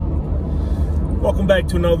Welcome back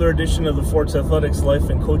to another edition of the Forza Athletics Life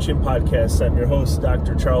and Coaching Podcast. I'm your host,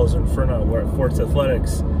 Dr. Charles Inferno. We're at Forza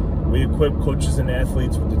Athletics. We equip coaches and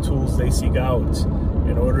athletes with the tools they seek out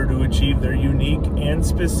in order to achieve their unique and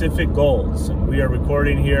specific goals. And we are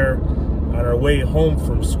recording here on our way home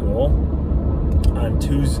from school on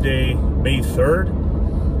Tuesday, May 3rd.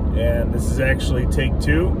 And this is actually take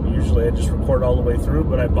two. Usually I just record all the way through,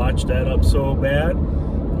 but I botched that up so bad,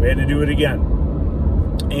 we had to do it again.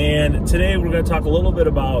 And today we're going to talk a little bit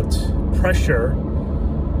about pressure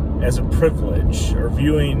as a privilege, or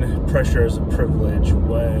viewing pressure as a privilege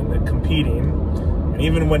when competing and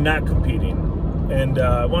even when not competing. And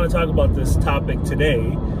I want to talk about this topic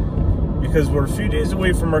today because we're a few days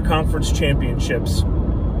away from our conference championships,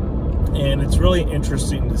 and it's really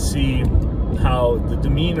interesting to see how the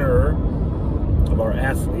demeanor of our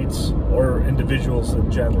athletes or individuals in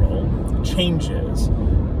general changes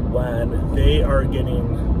when they are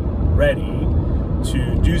getting ready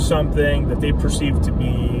to do something that they perceive to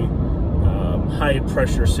be high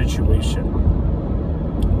pressure situation,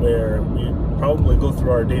 where we probably go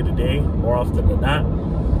through our day-to-day more often than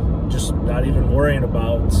not, just not even worrying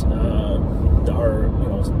about our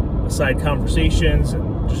aside conversations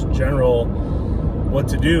and just general what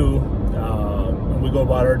to do. We go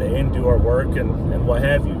about our day and do our work and what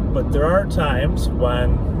have you. But there are times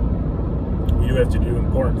when we do have to do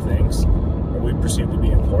important things, or we perceive to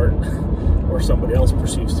be important, or somebody else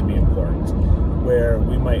perceives to be important, where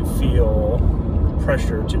we might feel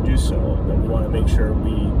pressure to do so, that we want to make sure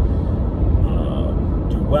we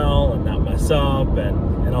do well and not mess up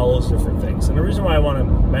and all those different things. And the reason why I want to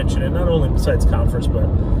mention it, not only besides conference, but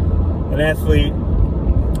an athlete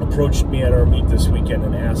approached me at our meet this weekend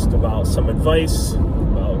and asked about some advice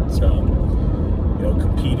about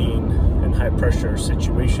competing in high pressure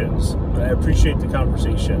situations. And I appreciate the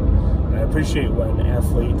conversation, and I appreciate when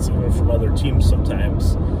athletes, even from other teams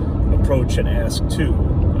sometimes, approach and ask too,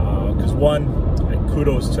 because one,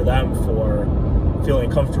 kudos to them for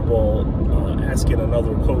feeling comfortable asking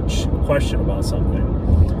another coach a question about something,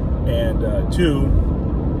 and two,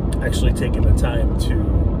 actually taking the time to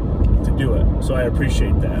do it. So I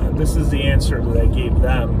appreciate that. And this is the answer that I gave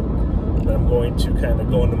them that I'm going to kind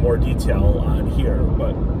of go into more detail on here.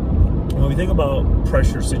 But when we think about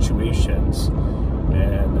pressure situations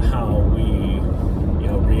and how we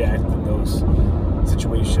react in those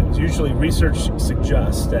situations, usually research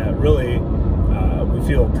suggests that really we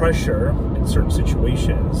feel pressure in certain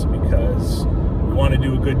situations because we want to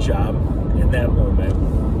do a good job in that moment,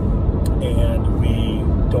 and we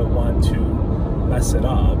don't want to mess it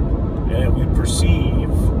up. And we perceive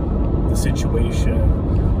the situation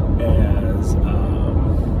as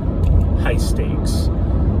high stakes,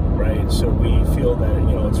 right? So we feel that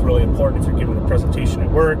it's really important if you're giving a presentation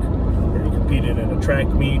at work, or you competed in a track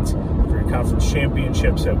meet for your conference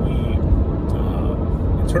championships, that we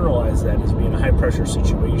internalize that as being a high pressure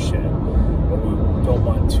situation where we don't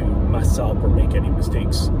want to mess up or make any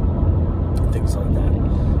mistakes, things like that.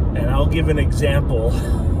 And I'll give an example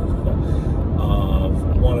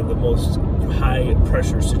of one of the most high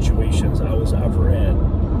pressure situations I was ever in,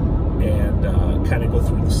 and kind of go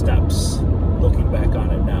through the steps looking back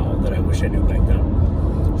on it now that I wish I knew back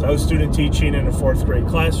then. So I was student teaching in a 4th grade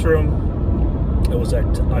classroom. It was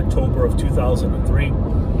October of 2003,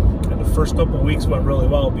 and the first couple of weeks went really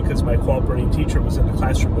well because my cooperating teacher was in the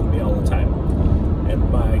classroom with me all the time, and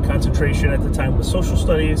my concentration at the time was social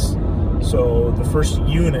studies. So the first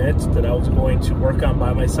unit that I was going to work on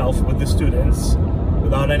by myself with the students,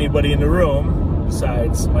 without anybody in the room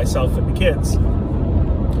besides myself and the kids,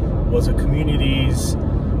 was a communities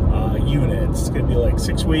unit. It's going to be like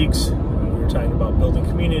 6 weeks. We were talking about building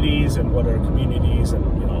communities and what are communities and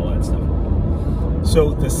all that stuff.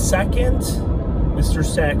 So the second Mr.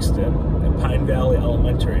 Saxton at Pine Valley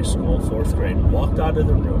Elementary School, 4th grade, walked out of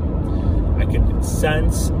the room, I could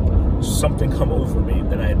sense something come over me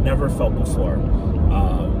that I had never felt before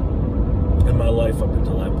in my life up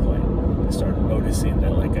until that point. I started noticing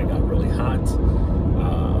that I got really hot.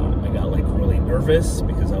 I got really nervous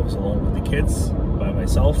because I was alone with the kids by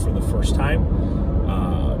myself for the first time.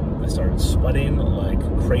 I started sweating like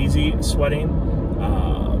crazy, sweating,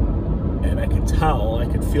 and I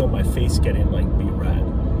could feel my face getting be red.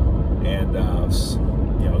 And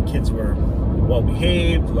kids were well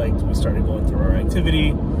behaved. We started going through our activity,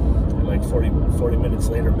 and 40 minutes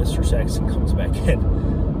later, Mr. Saxton comes back in.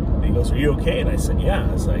 And he goes, "Are you okay?" And I said, "Yeah."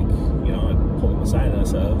 I was I pulled him aside and I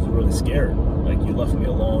said, "I was really scared. You left me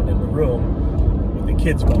alone in the room with the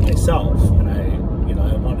kids by myself, and I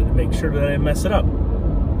wanted to make sure that I didn't mess it up."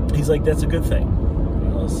 He's like, "That's a good thing."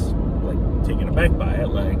 I was taken aback by it,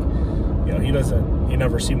 he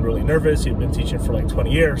never seemed really nervous. He'd been teaching for like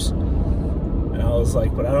 20 years. And I was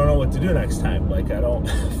like, but I don't know what to do next time. Like, I don't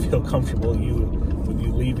feel comfortable with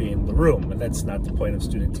you leaving the room. And that's not the point of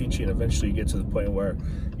student teaching. Eventually you get to the point where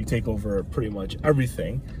you take over pretty much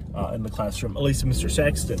everything in the classroom. At least Mr.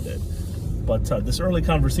 Saxton did. But this early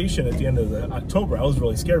conversation at the end of October, I was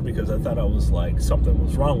really scared because I thought I was like, something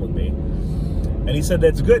was wrong with me. And he said,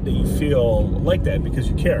 that's good that you feel like that because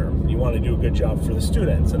you care. You want to do a good job for the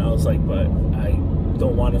students. And I was like, but I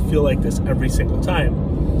don't want to feel like this every single time.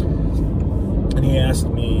 And he asked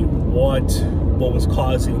me what was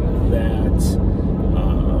causing that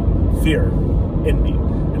fear in me.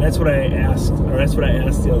 And that's what I asked, the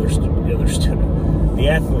other student, the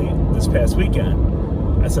athlete, this past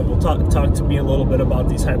weekend. I said, well, talk to me a little bit about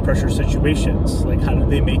these high pressure situations. Like, how do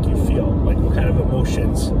they make you feel? Like, what kind of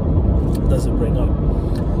emotions does it bring up?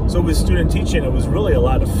 So with student teaching, it was really a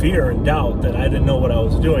lot of fear and doubt that I didn't know what I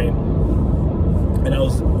was doing. And I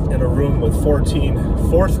was in a room with 14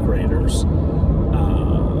 fourth graders,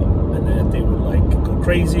 and that they would like go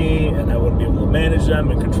crazy, and I wouldn't be able to manage them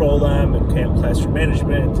and control them and camp classroom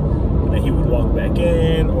management. And then he would walk back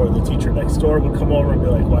in, or the teacher next door would come over and be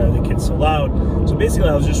like, why are the kids so loud? So basically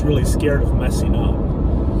I was just really scared of messing up.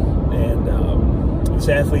 And this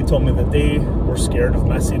athlete told me that they were scared of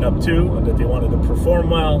messing up too, and that they wanted to perform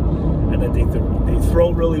well, and that they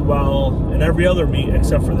throw really well in every other meet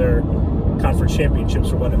except for their conference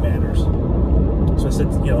championships or when it matters. So I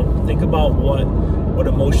said, think about what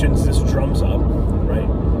emotions this drums up, right?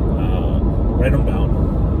 Write them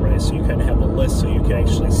down, right? So you kind of have a list so you can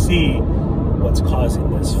actually see what's causing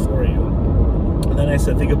this for you. And then I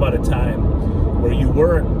said, think about a time where you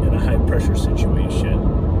were in a high pressure situation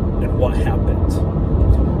and what happened.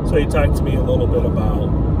 So he talked to me a little bit about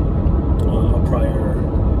a prior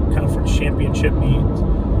conference championship meet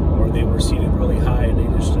where they were seated really high and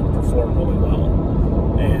they just didn't perform really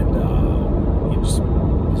well. And he just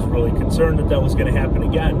was really concerned that was going to happen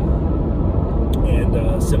again.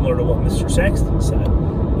 And similar to what Mr. Saxton said,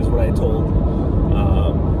 is what I told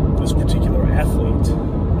this particular athlete.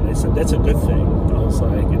 And I said, that's a good thing. And I was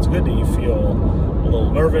like, it's good that you feel a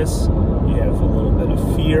little nervous, you have a little bit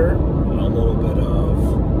of fear, a little bit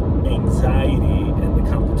of anxiety in the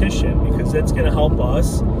competition, because that's going to help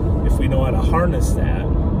us, if we know how to harness that,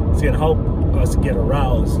 it's going to help us get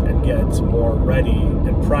aroused and get more ready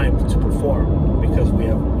and primed to perform, because we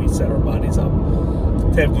set our bodies up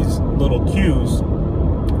to have these little cues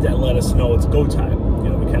that let us know it's go time.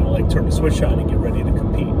 We kind of like turn the switch on and get ready to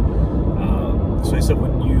compete. So I said,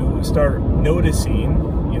 when you start noticing,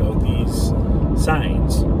 these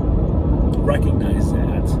signs, recognize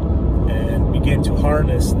that and begin to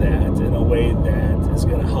harness that in a way that is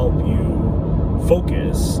going to help you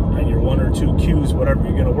focus on your one or two cues, whatever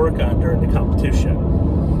you're going to work on during the competition.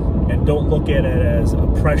 And don't look at it as a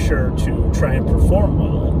pressure to try and perform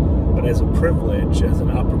well, but as a privilege, as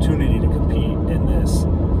an opportunity to compete in this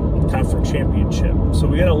conference championship. So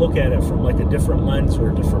we got to look at it from like a different lens or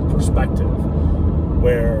a different perspective,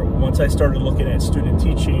 where once I started looking at student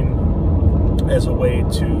teaching as a way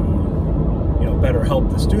to better help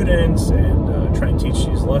the students and try and teach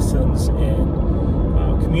these lessons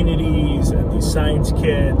in communities and these science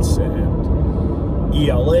kits and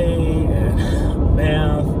ELA and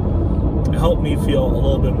math, it helped me feel a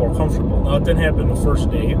little bit more comfortable. Now, it didn't happen the first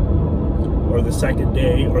day or the second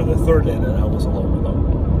day or the third day that I was alone with them.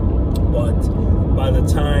 But by the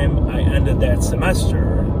time I ended that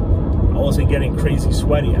semester, I wasn't getting crazy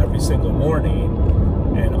sweaty every single morning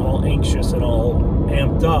and all anxious and all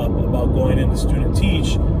amped up about going into student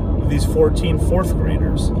teach with these 14 fourth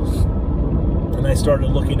graders. And I started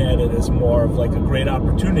looking at it as more of like a great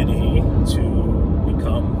opportunity to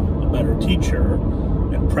become a better teacher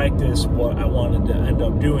and practice what I wanted to end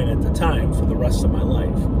up doing at the time for the rest of my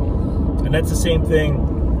life. And that's the same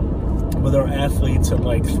thing with our athletes and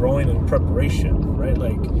like throwing and preparation, right?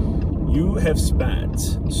 Like, you have spent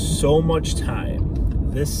so much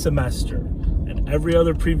time this semester and every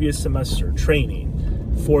other previous semester training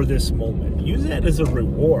for this moment. Use that as a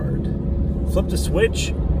reward. Flip the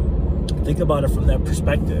switch. Think about it from that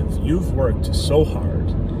perspective. You've worked so hard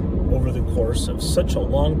over the course of such a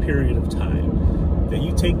long period of time that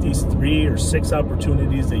you take these 3 or 6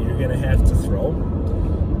 opportunities that you're going to have to throw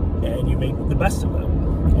and you make the best of them.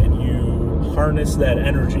 And you harness that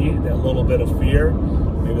energy, that little bit of fear,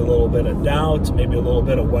 maybe a little bit of doubt, maybe a little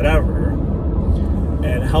bit of whatever,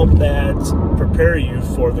 and help that prepare you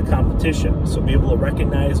for the competition. So be able to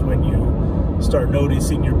recognize when you start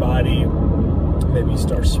noticing your body, maybe you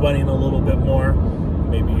start sweating a little bit more,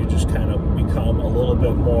 maybe you just kind of become a little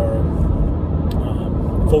bit more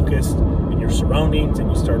focused in your surroundings and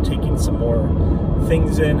you start taking some more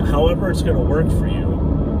things in, however it's going to work for you,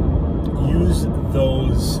 use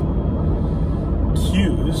those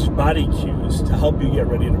cues, body cues, to help you get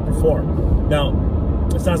ready to perform. Now,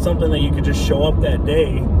 it's not something that you could just show up that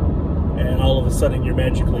day and all of a sudden you're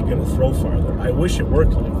magically going to throw farther. I wish it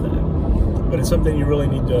worked like that, but it's something you really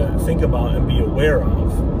need to think about and be aware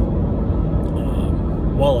of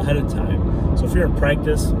well ahead of time. So if you're in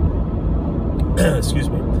practice, excuse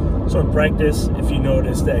me, so in practice, if you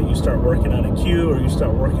notice that you start working on a cue or you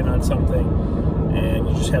start working on something and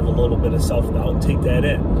you just have a little bit of self-doubt, take that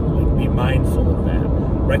in. Like, be mindful of that.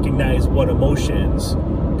 Recognize what emotions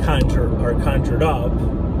are conjured up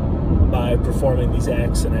by performing these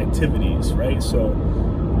acts and activities, right? So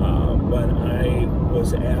when I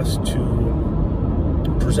was asked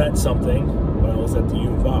to present something when I was at the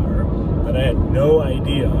U of R that I had no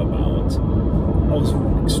idea about, I was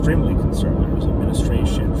extremely concerned. There was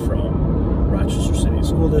administration from Rochester City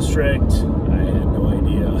School District. I had no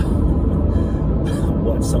idea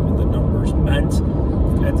what some of the numbers meant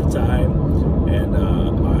at the time, and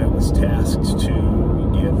I was tasked to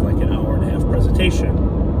give like an hour and a half presentation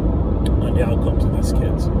on the outcomes of these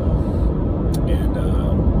kids. And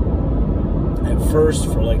at first,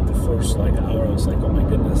 for like the first like hour, I was like, oh my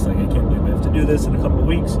goodness, like I can't believe I have to do this in a couple of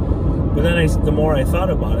weeks. But then the more I thought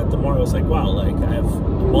about it, the more I was like, wow, like I have a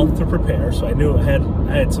month to prepare, so I knew I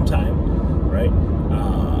had some time, right?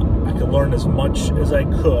 I could learn as much as I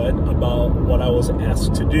could about what I was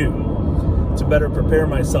asked to do to better prepare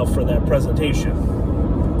myself for that presentation.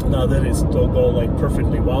 Now, did it still go like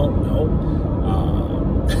perfectly well? No.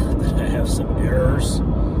 Did I have some errors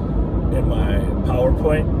in my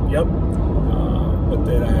PowerPoint? Yep. But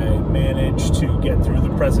did I manage to get through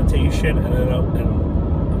the presentation and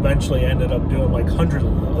eventually ended up doing like hundreds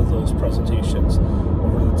of those presentations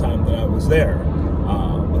over the time that I was there.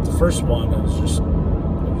 But the first one, it was just a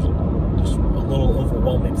little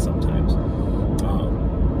overwhelming sometimes.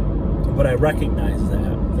 But I recognized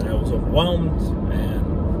that I was overwhelmed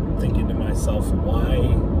and thinking to myself, why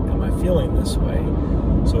am I feeling this way?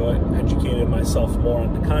 So I educated myself more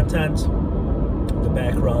on the content, the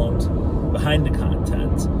background behind the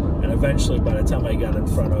content, and eventually by the time I got in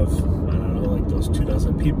front of, I don't know, like those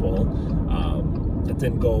 24 people, it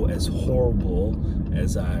didn't go as horrible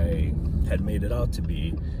as I had made it out to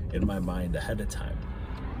be in my mind ahead of time.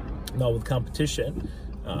 Now with competition,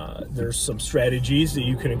 there's some strategies that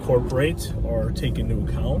you can incorporate or take into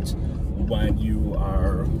account when you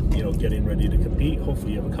are, getting ready to compete.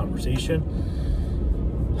 Hopefully you have a conversation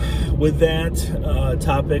with that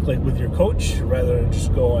topic, like with your coach, rather than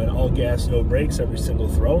just going all gas, no brakes every single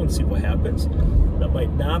throw and see what happens. That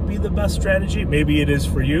might not be the best strategy. Maybe it is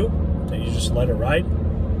for you, and you just let it ride.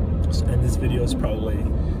 And this video is probably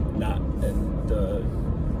not in the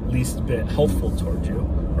least bit helpful towards you,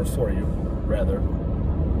 or for you, rather.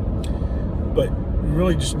 But you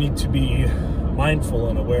really just need to be mindful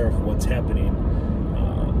and aware of what's happening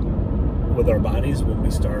with our bodies when we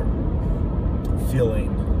start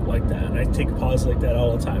feeling like that. And I take a pause like that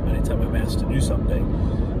all the time. Anytime I'm asked to do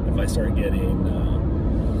something, if I start getting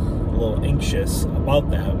a little anxious about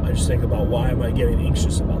that, I just think about, why am I getting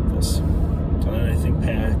anxious about this? And then I think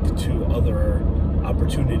back to other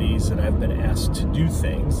opportunities that I've been asked to do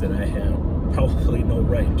things that I have probably no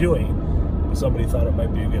right doing, but somebody thought it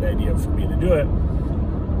might be a good idea for me to do it.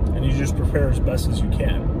 And you just prepare as best as you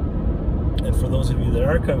can. And for those of you that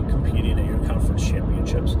are competing at your conference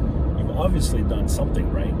championships, you've obviously done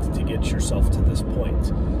something right to get yourself to this point.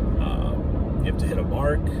 You have to hit a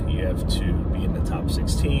mark, you have to be in the top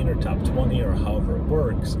 16 or top 20 or however it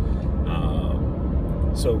works.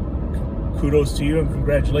 So kudos to you and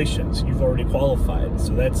congratulations, you've already qualified.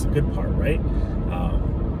 So that's the good part, right?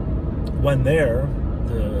 When there,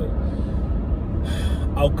 the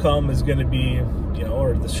outcome is going to be,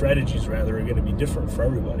 or the strategies rather, are going to be different for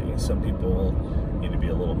everybody. Some people need to be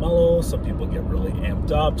a little mellow, some people get really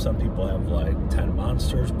amped up, some people have like 10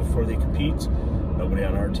 monsters before they compete. Nobody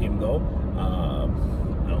on our team though,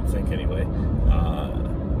 I don't think anyway.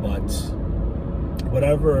 But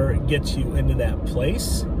whatever gets you into that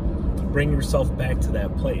place, bring yourself back to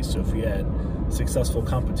that place. So if you had successful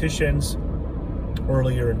competitions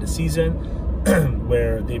earlier in the season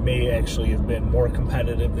where they may actually have been more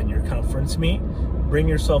competitive than your conference meet, bring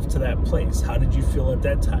yourself to that place. How did you feel at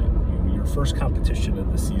that time? Your first competition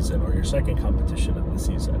of the season or your second competition of the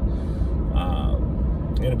season.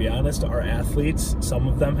 I'm going to be honest, our athletes, some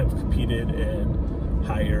of them have competed in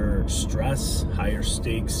higher stress, higher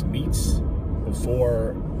stakes meets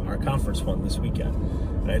before our conference one this weekend.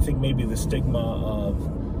 And I think maybe the stigma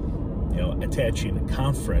of, attaching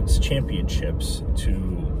conference championships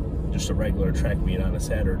to just a regular track meet on a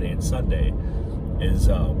Saturday and Sunday is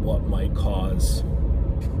what might cause,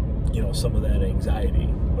 some of that anxiety.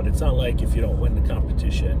 But it's not like if you don't win the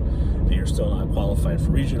competition that you're still not qualified for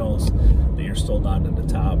regionals, that you're still not in the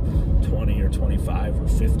top 20 or 25 or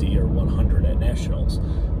 50 or 100 at nationals.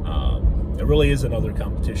 It really is another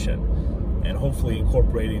competition, and hopefully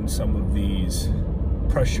incorporating some of these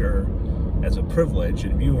pressure as a privilege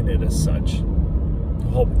and viewing it as such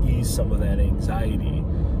will help ease some of that anxiety.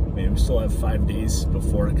 I mean, we still have 5 days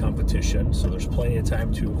before the competition, so there's plenty of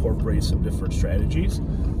time to incorporate some different strategies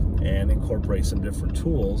and incorporate some different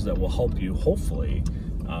tools that will help you hopefully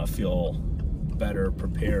feel better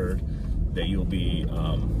prepared, that you'll be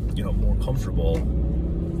more comfortable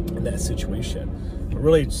in that situation. But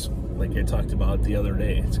really, it's like I talked about the other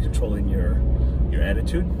day, it's controlling your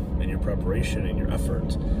attitude and your preparation and your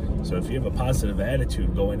effort. So if you have a positive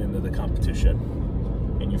attitude going into the competition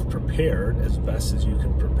and you've prepared as best as you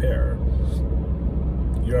can prepare,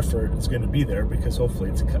 your effort is going to be there, because hopefully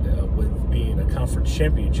it's with being a conference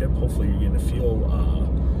championship, hopefully you're going to feel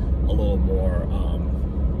a little more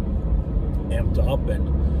amped up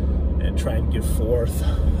and try and give forth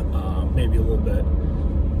maybe a little bit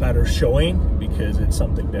better showing, because it's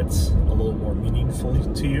something that's a little more meaningful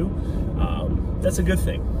to you. That's a good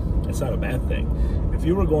thing. It's not a bad thing. If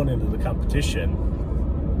you were going into the competition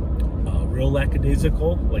real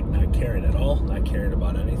lackadaisical, like not caring at all, not caring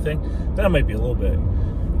about anything, then I might be a little bit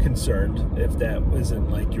concerned if that isn't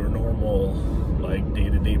like your normal like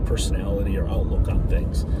day-to-day personality or outlook on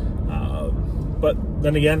things. But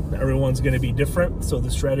then again, everyone's going to be different, so the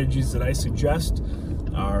strategies that I suggest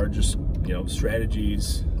are just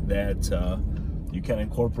strategies that you can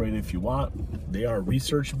incorporate if you want. They are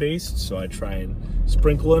research based, so I try and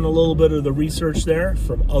sprinkle in a little bit of the research there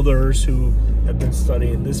from others who have been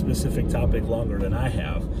studying this specific topic longer than I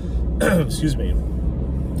have. Excuse me.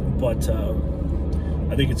 But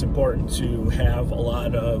I think it's important to have a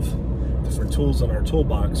lot of different tools in our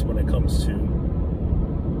toolbox when it comes to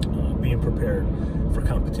being prepared for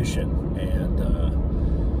competition, and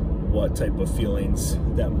what type of feelings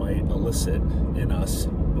that might elicit in us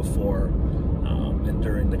before and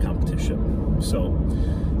during the competition. So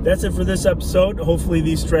that's it for this episode. Hopefully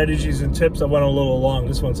these strategies and tips, I went a little long.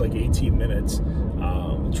 This one's like 18 minutes.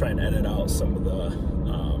 We'll try and edit out some of the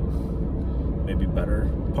maybe better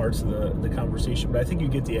parts of the conversation, but I think you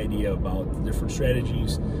get the idea about the different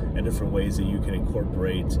strategies and different ways that you can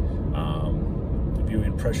incorporate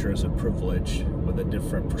viewing pressure as a privilege with a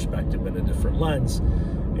different perspective and a different lens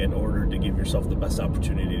in order to give yourself the best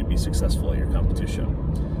opportunity to be successful at your competition.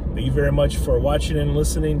 Thank you very much for watching and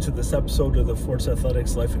listening to this episode of the Forza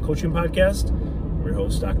Athletics Life and Coaching Podcast. I'm your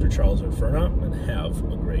host, Dr. Charles Inferna, and have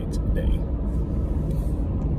a great day.